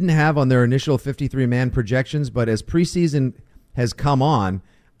people didn't have on their initial 53-man projections, but as preseason has come on,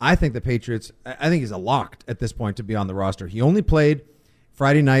 I think the Patriots, I think he's a locked at this point to be on the roster. He only played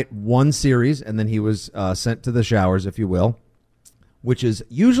Friday night one series, and then he was sent to the showers, if you will, which is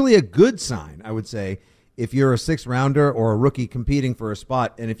usually a good sign, I would say, if you're a sixth-rounder or a rookie competing for a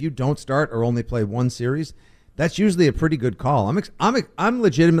spot, and if you don't start or only play one series, that's usually a pretty good call. I'm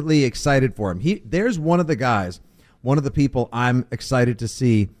legitimately excited for him. There's one of the guys, one of the people I'm excited to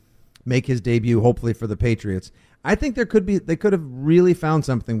see make his debut, hopefully for the Patriots. I think they could have really found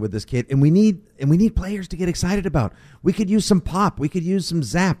something with this kid, and we need players to get excited about. We could use some pop, we could use some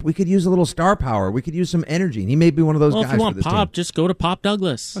zap, we could use a little star power, we could use some energy. And he may be one of those guys. If you want for this pop, team. just go to Pop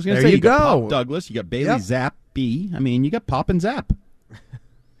Douglas. I was going to say, you got Pop Douglas, you got Bailey Zapp B. I mean, you got Pop and Zap.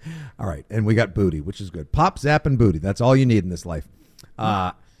 All right, and we got Booty, which is good. Pop, Zap, and Booty. That's all you need in this life.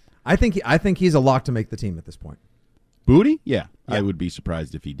 I think he's a lock to make the team at this point. Booty? Yeah. I would be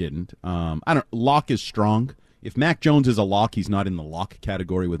surprised if he didn't. Lock is strong. If Mac Jones is a lock, he's not in the lock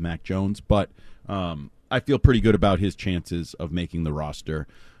category with Mac Jones, but I feel pretty good about his chances of making the roster,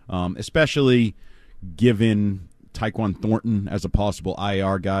 especially given Tyquan Thornton as a possible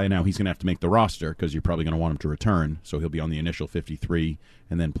IR guy. Now he's going to have to make the roster because you're probably going to want him to return, so he'll be on the initial 53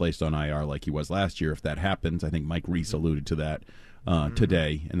 and then placed on IR like he was last year if that happens. I think Mike Reese alluded to that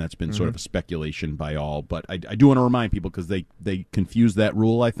today, and that's been sort of a speculation by all. But I do want to remind people because they confuse that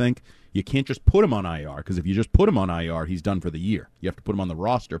rule, I think. You can't just put him on IR because if you just put him on IR, he's done for the year. You have to put him on the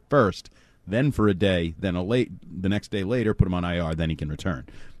roster first, then for a day, then the next day later, put him on IR, then he can return.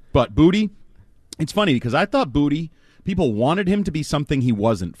 But Booty, it's funny because I thought Booty, people wanted him to be something he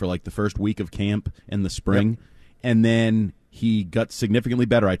wasn't for like the first week of camp in the spring, and then he got significantly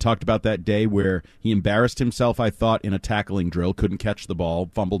better. I talked about that day where he embarrassed himself, I thought, in a tackling drill, couldn't catch the ball,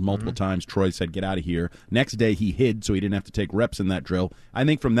 fumbled multiple times. Troy said, get out of here. Next day he hid so he didn't have to take reps in that drill. I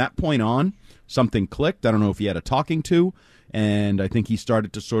think from that point on, something clicked. I don't know if he had a talking to, and I think he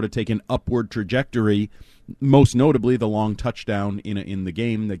started to sort of take an upward trajectory, most notably the long touchdown in the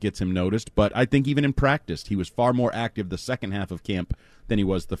game that gets him noticed. But I think even in practice, he was far more active the second half of camp than he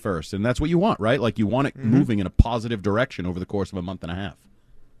was the first. And that's what you want, right? Like you want it moving in a positive direction over the course of a month and a half.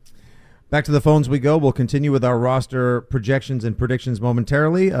 Back to the phones we go. We'll continue with our roster projections and predictions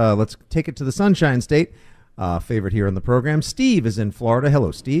momentarily. Let's take it to the Sunshine State. Favorite here on the program. Steve is in Florida.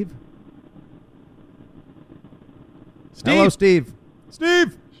 Hello, Steve. Hello, Steve.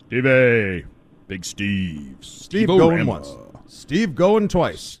 Stevie. Big Steve. Steve going once. Steve going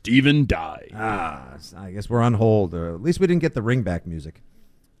twice. Steven die. I guess we're on hold, or at least we didn't get the ringback music.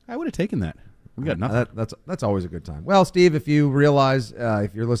 I would have taken that. We got nothing. That's always a good time. Well, Steve, if you realize,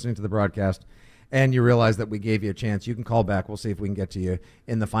 if you're listening to the broadcast and you realize that we gave you a chance, you can call back. We'll see if we can get to you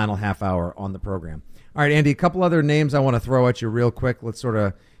in the final half hour on the program. All right, Andy, a couple other names I want to throw at you real quick. Let's sort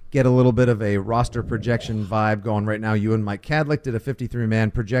of get a little bit of a roster projection vibe going right now. You and Mike Kadlick did a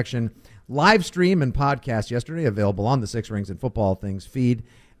 53-man projection live stream and podcast yesterday, available on the Six Rings and Football Things feed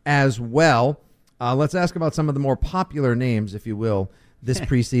as well. Let's ask about some of the more popular names, if you will, this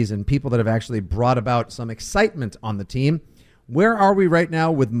preseason, people that have actually brought about some excitement on the team. Where are we right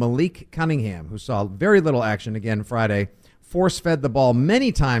now with Malik Cunningham, who saw very little action again Friday, force-fed the ball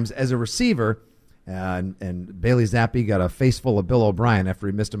many times as a receiver, and Bailey Zappi got a face full of Bill O'Brien after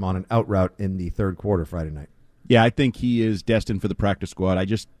he missed him on an out route in the third quarter Friday night. Yeah, I think he is destined for the practice squad. I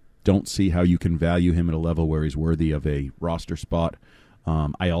just don't see how you can value him at a level where he's worthy of a roster spot.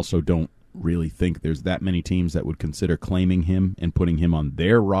 I also don't really think there's that many teams that would consider claiming him and putting him on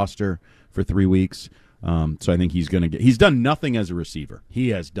their roster for 3 weeks. So I think he's going to he's done nothing as a receiver. He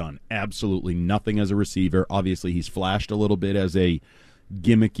has done absolutely nothing as a receiver. Obviously, he's flashed a little bit as a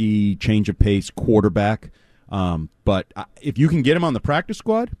gimmicky, change of pace quarterback. But if you can get him on the practice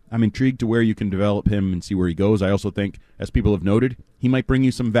squad, I'm intrigued to where you can develop him and see where he goes. I also think, as people have noted, he might bring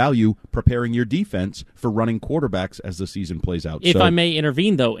you some value preparing your defense for running quarterbacks as the season plays out. If I may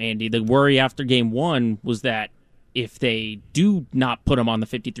intervene, though, Andy, the worry after game one was that if they do not put him on the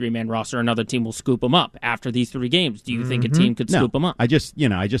 53-man roster, another team will scoop him up after these 3 games. Do you think a team could scoop him up? I just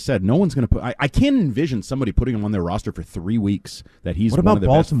said no one's going to put. I can't envision somebody putting him on their roster for 3 weeks. That he's one of the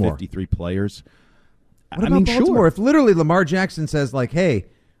Baltimore? best 53 players. What about Baltimore? Sure. If literally Lamar Jackson says, like, hey,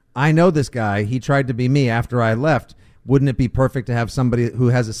 I know this guy. He tried to be me after I left. Wouldn't it be perfect to have somebody who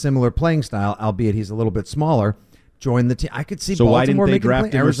has a similar playing style, albeit he's a little bit smaller, join the team? I could see Baltimore why didn't they making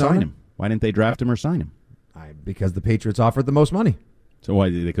draft him Arizona. or sign him? Why didn't they draft him or sign him? Because the Patriots offered the most money. So why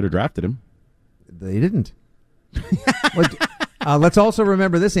they could have drafted him? They didn't. Let's also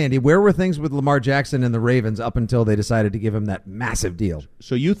remember this, Andy. Where were things with Lamar Jackson and the Ravens up until they decided to give him that massive deal?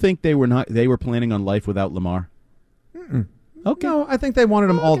 So you think they were planning on life without Lamar? Mm-mm. Okay. No, I think they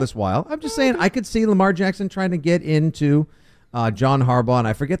wanted him all this while. I'm just saying I could see Lamar Jackson trying to get into John Harbaugh, and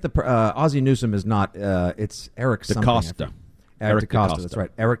I forget the Ozzie Newsome is not. It's Eric DaCosta. Eric DaCosta. That's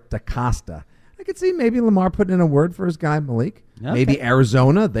right. Eric DaCosta. I could see maybe Lamar putting in a word for his guy Malik. Okay. Maybe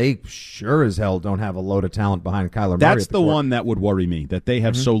Arizona. They sure as hell don't have a load of talent behind Kyler Murray. That's the one that would worry me, that they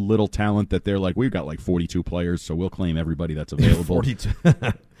have so little talent that they're like, we've got like 42 players, so we'll claim everybody that's available. 42.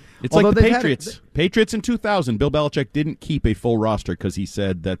 It's like the Patriots. Patriots in 2000, Bill Belichick didn't keep a full roster because he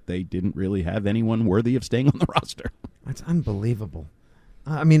said that they didn't really have anyone worthy of staying on the roster. That's unbelievable.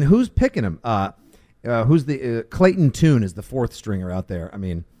 I mean, who's picking him? Who's the Clayton Tune is the fourth stringer out there. I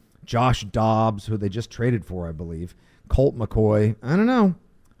mean, Josh Dobbs, who they just traded for, I believe. Colt McCoy. I don't know.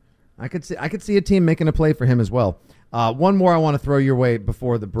 I could see a team making a play for him as well. One more I want to throw your way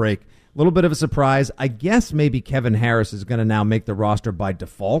before the break. A little bit of a surprise. I guess maybe Kevin Harris is going to now make the roster by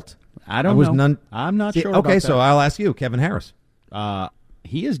default. I don't know. I'm not sure. Okay, so I'll ask you, Kevin Harris.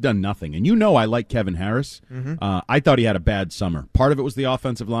 He has done nothing. And you know I like Kevin Harris. Mm-hmm. I thought he had a bad summer. Part of it was the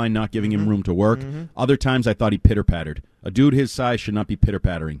offensive line not giving him room to work. Other times I thought he pitter-pattered. A dude his size should not be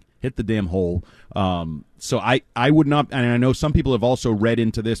pitter-pattering. Hit the damn hole. So I would not, and I know some people have also read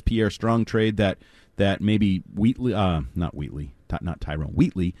into this Pierre Strong trade that maybe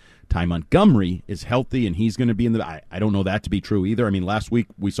Ty Montgomery is healthy and he's going to be in the. I don't know that to be true either. I mean, last week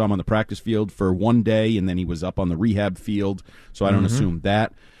we saw him on the practice field for one day and then he was up on the rehab field, so I don't assume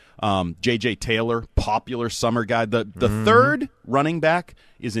that. J.J. Taylor, popular summer guy. The third running back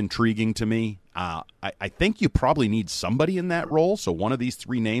is intriguing to me. I think you probably need somebody in that role, so one of these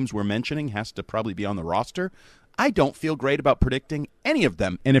three names we're mentioning has to probably be on the roster. I don't feel great about predicting any of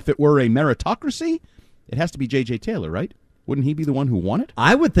them, and if it were a meritocracy, it has to be J.J. Taylor, right? Wouldn't he be the one who won it?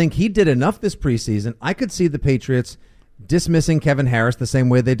 I would think he did enough this preseason. I could see the Patriots dismissing Kevin Harris the same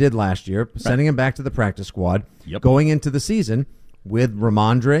way they did last year, sending him back to the practice squad, going into the season with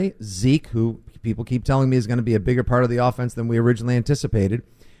Ramondre, Zeke, who people keep telling me is going to be a bigger part of the offense than we originally anticipated,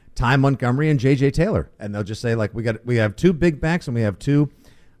 Ty Montgomery, and J.J. Taylor. And they'll just say, like, we have two big backs and we have two,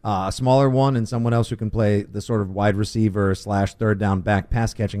 a smaller one and someone else who can play the sort of wide receiver / third down back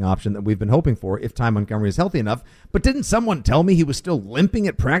pass catching option that we've been hoping for if Ty Montgomery is healthy enough. But didn't someone tell me he was still limping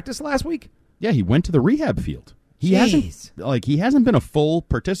at practice last week? Yeah, he went to the rehab field. He hasn't been a full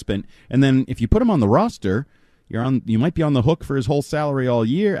participant. And then if you put him on the roster, you might be on the hook for his whole salary all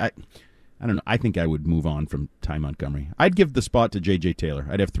year. I don't know. I think I would move on from Ty Montgomery. I'd give the spot to J.J. Taylor.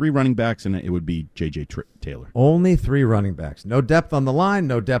 I'd have three running backs, and it would be J.J. Taylor. Only three running backs. No depth on the line,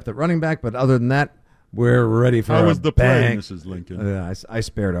 no depth at running back, but other than that, we're ready for How was the bang. play, Mrs. Lincoln? I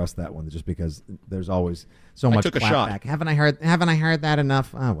spared us that one just because there's always so much took a clap shot. back. Haven't I heard that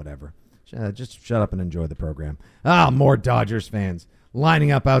enough? Whatever. Just shut up and enjoy the program. More Dodgers fans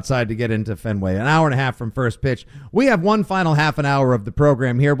lining up outside to get into Fenway. An hour and a half from first pitch. We have one final half an hour of the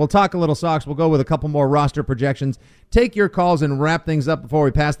program here. We'll talk a little Sox. We'll go with a couple more roster projections, take your calls, and wrap things up before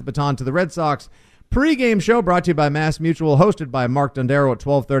we pass the baton to the Red Sox. Pre-game show brought to you by Mass Mutual, hosted by Mark Dondero at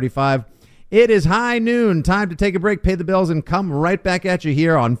 12:35. It is high noon. Time to take a break, pay the bills, and come right back at you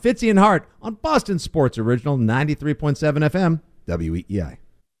here on Fitzy and Hart on Boston Sports Original 93.7 FM, WEEI.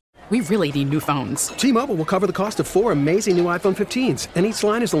 We really need new phones. T-Mobile will cover the cost of 4 amazing new iPhone 15s, and each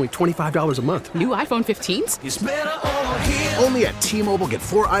line is only $25 a month. New iPhone 15s? It's better over here. Only at T-Mobile, get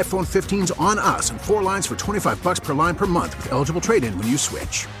 4 iPhone 15s on us and 4 lines for $25 per line per month with eligible trade-in when you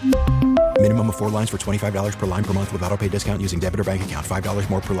switch. Minimum of 4 lines for $25 per line per month with autopay discount using debit or bank account. $5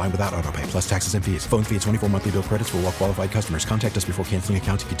 more per line without autopay, plus taxes and fees. Phone fee at 24 monthly bill credits for well-qualified customers. Contact us before canceling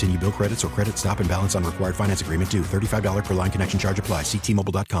account to continue bill credits or credit stop and balance on required finance agreement due. $35 per line connection charge applies. See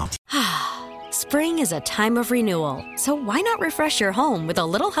T-Mobile.com. Spring is a time of renewal, so why not refresh your home with a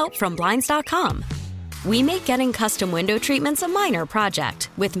little help from Blinds.com? We make getting custom window treatments a minor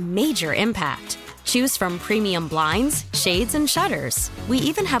project with major impact. Choose from premium blinds, shades, and shutters. We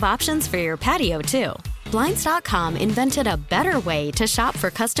even have options for your patio, too. Blinds.com invented a better way to shop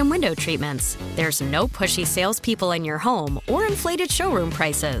for custom window treatments. There's no pushy salespeople in your home or inflated showroom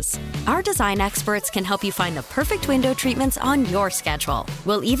prices. Our design experts can help you find the perfect window treatments on your schedule.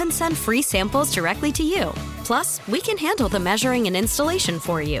 We'll even send free samples directly to you. Plus, we can handle the measuring and installation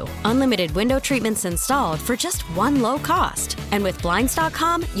for you. Unlimited window treatments installed for just one low cost. And with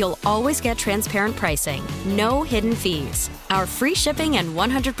Blinds.com, you'll always get transparent pricing. No hidden fees. Our free shipping and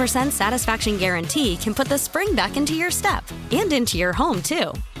 100% satisfaction guarantee can put the spring back into your step and into your home,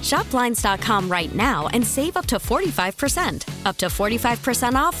 too. Shop Blinds.com right now and save up to 45%. Up to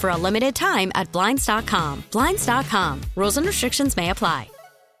 45% off for a limited time at Blinds.com. Blinds.com. Rules and restrictions may apply.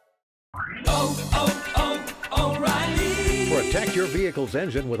 O'Reilly. Protect your vehicle's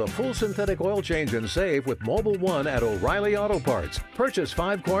engine with a full synthetic oil change and save with Mobile One at O'Reilly Auto Parts. Purchase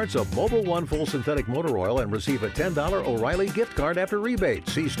 5 quarts of Mobile One full synthetic motor oil and receive a $10 O'Reilly gift card after rebate.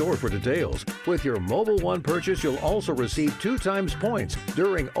 See store for details. With your Mobile One purchase, you'll also receive 2 times points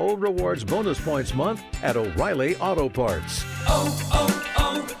during O Rewards Bonus Points Month at O'Reilly Auto Parts.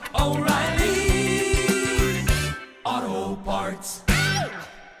 O'Reilly Auto Parts.